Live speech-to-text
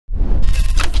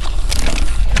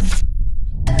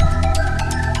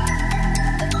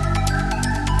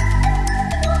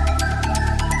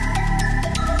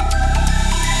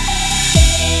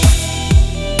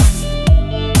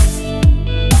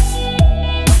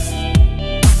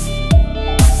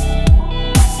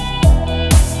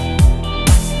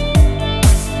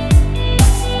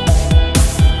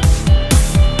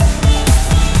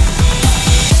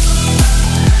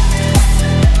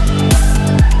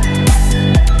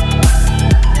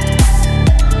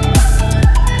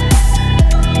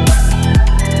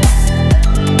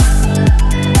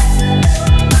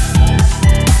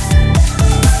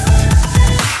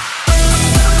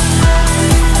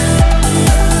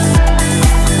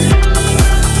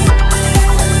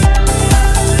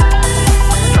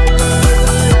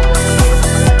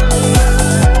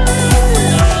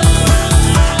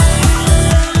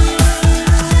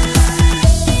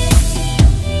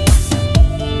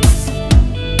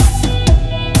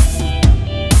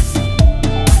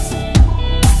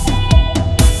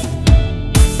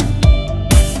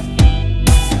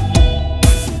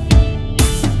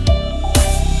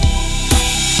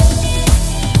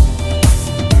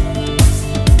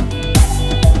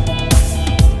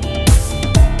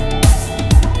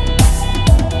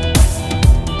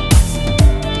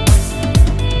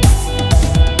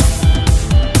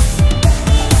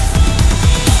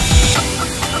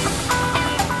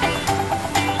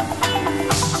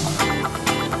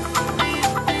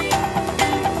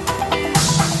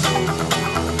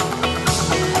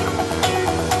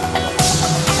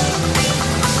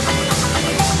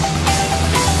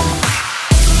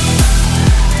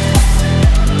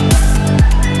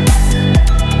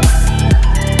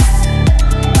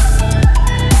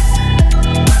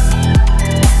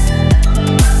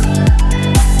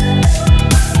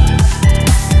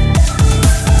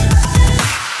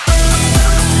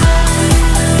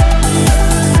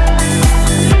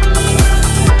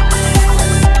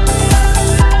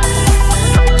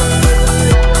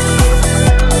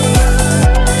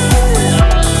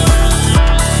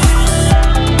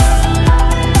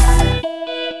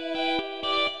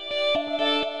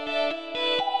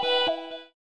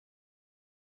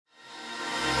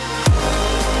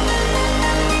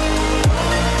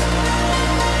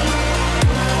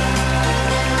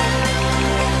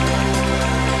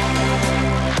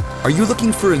Are you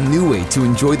looking for a new way to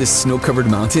enjoy the snow-covered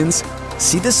mountains?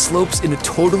 See the slopes in a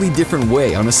totally different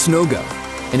way on a Snogo,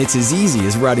 and it's as easy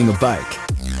as riding a bike.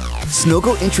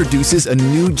 Snogo introduces a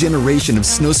new generation of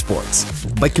snow sports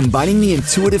by combining the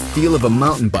intuitive feel of a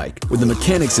mountain bike with the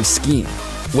mechanics of skiing.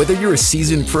 Whether you're a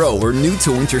seasoned pro or new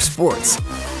to winter sports,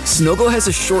 Snogo has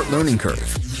a short learning curve.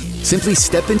 Simply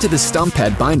step into the stump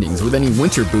pad bindings with any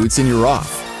winter boots and you're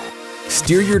off.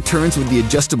 Steer your turns with the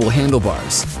adjustable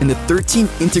handlebars, and the 13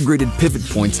 integrated pivot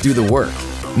points do the work,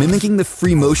 mimicking the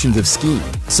free motions of skiing,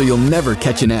 so you'll never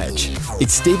catch an edge.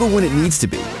 It's stable when it needs to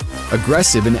be,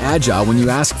 aggressive and agile when you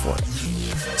ask for it.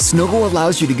 Snogo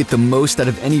allows you to get the most out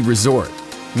of any resort.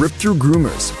 Rip through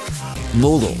groomers,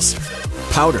 moguls,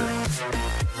 powder,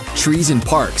 trees and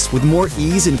parks with more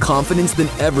ease and confidence than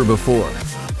ever before.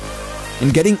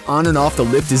 And getting on and off the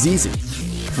lift is easy,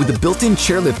 with a built-in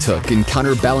chairlift hook and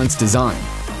counterbalance design.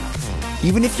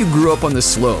 Even if you grew up on the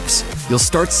slopes, you'll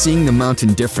start seeing the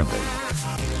mountain differently.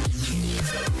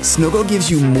 Snogo gives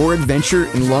you more adventure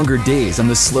and longer days on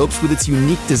the slopes with its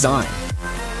unique design.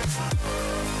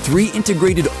 3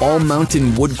 integrated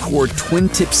all-mountain wood-core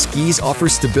twin-tip skis offer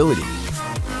stability,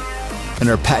 and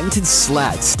our patented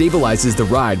slat stabilizes the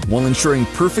ride while ensuring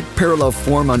perfect parallel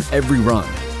form on every run.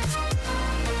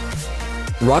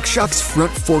 RockShox's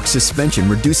front fork suspension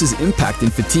reduces impact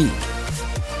and fatigue.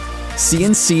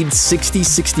 CNC'd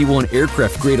 6061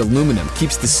 aircraft-grade aluminum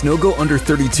keeps the Snogo under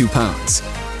 32 pounds.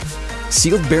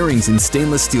 Sealed bearings and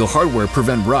stainless steel hardware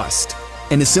prevent rust.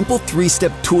 And a simple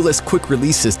 3-step toolless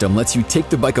quick-release system lets you take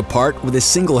the bike apart with a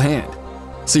single hand,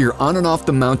 so you're on and off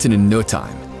the mountain in no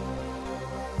time.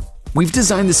 We've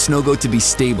designed the Snogo to be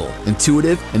stable,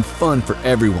 intuitive, and fun for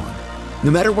everyone, no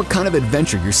matter what kind of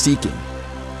adventure you're seeking.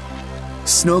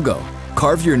 Snogo,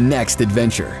 carve your next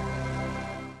adventure.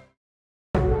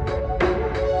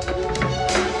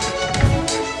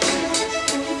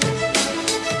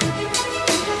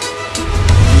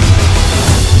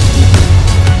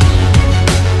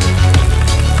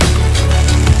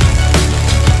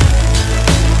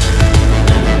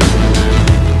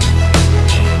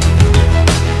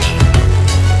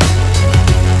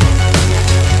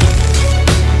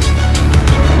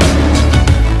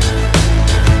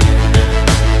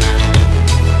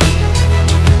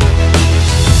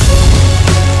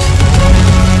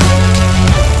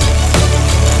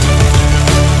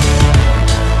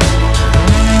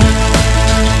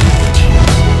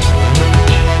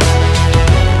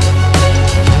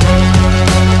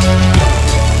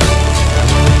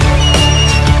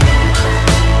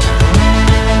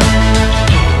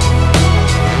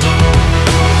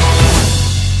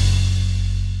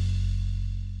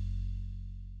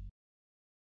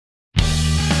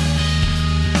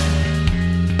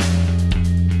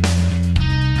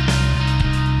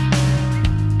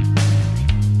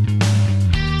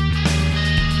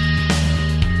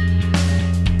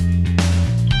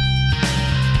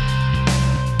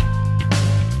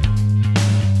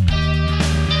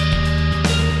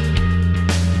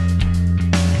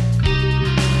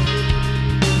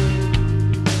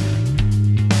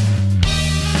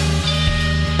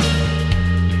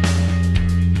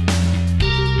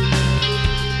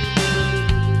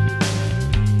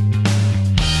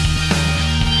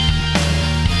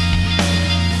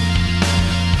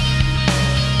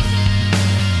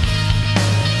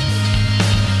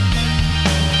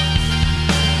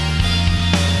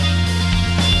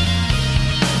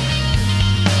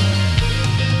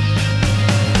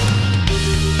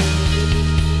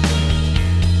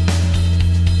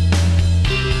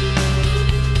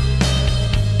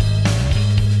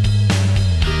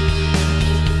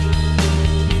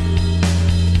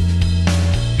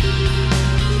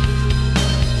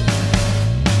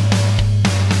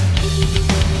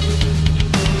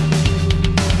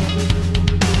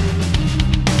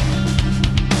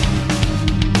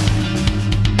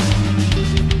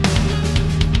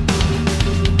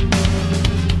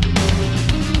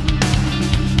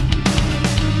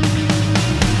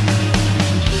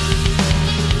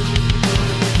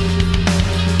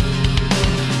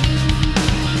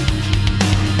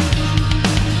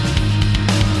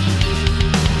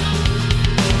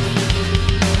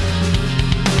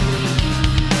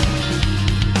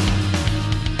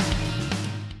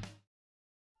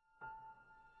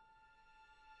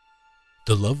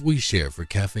 The love we share for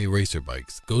cafe racer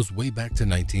bikes goes way back to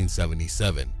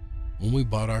 1977 when we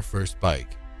bought our first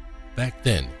bike. Back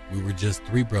then, we were just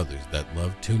 3 brothers that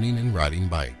loved tuning and riding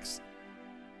bikes.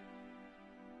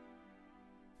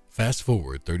 Fast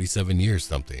forward 37 years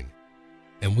something,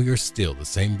 and we are still the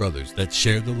same brothers that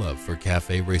share the love for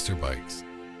cafe racer bikes.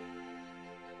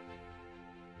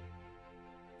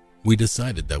 We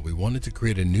decided that we wanted to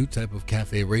create a new type of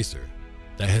cafe racer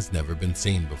that has never been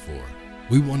seen before.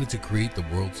 We wanted to create the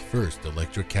world's first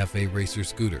electric cafe racer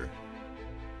scooter.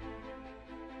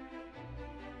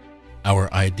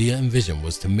 Our idea and vision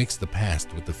was to mix the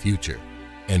past with the future,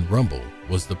 and Rumble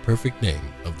was the perfect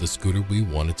name of the scooter we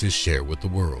wanted to share with the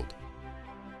world.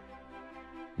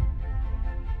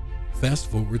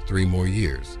 Fast forward 3 more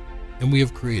years, and we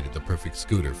have created the perfect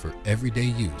scooter for everyday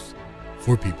use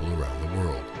for people around the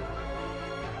world.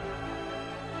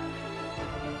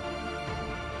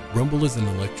 Rumble is an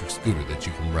electric scooter that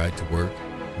you can ride to work,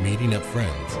 meeting up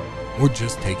friends, or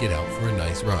just take it out for a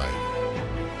nice ride.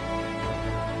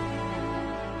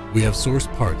 We have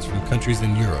sourced parts from countries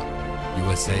in Europe,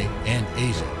 USA, and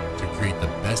Asia to create the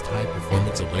best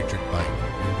high-performance electric bike.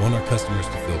 We want our customers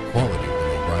to feel quality when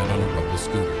they ride on a Rumble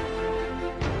scooter.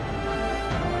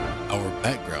 Our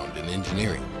background in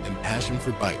engineering and passion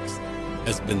for bikes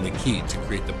has been the key to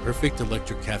create the perfect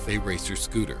electric cafe racer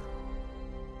scooter.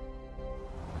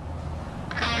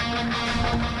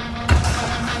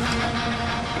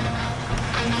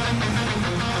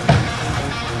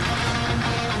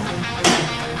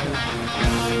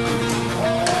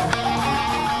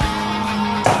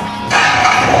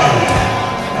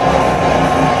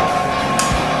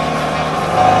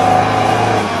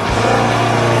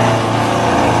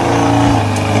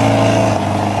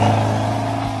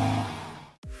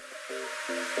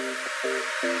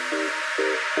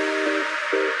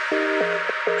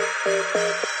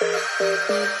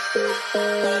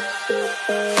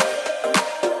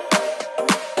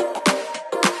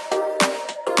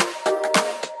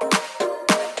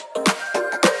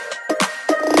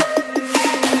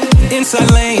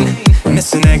 Inside lane,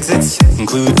 missing exits,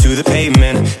 glued to the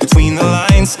pavement. Between the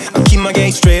lines, I'll keep my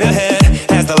gaze straight ahead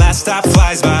as the last stop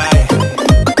flies by.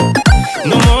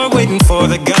 No more waiting for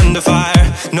the gun to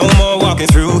fire, no more walking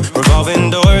through revolving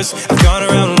doors. I've gone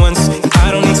around once, and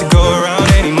I don't need to go around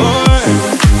anymore.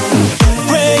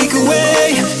 Break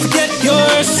away, forget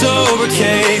your sober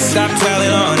case. Stop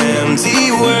dwelling on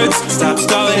empty words, stop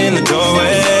stalling in the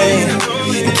doorway,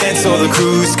 and cancel the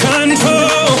cruise control.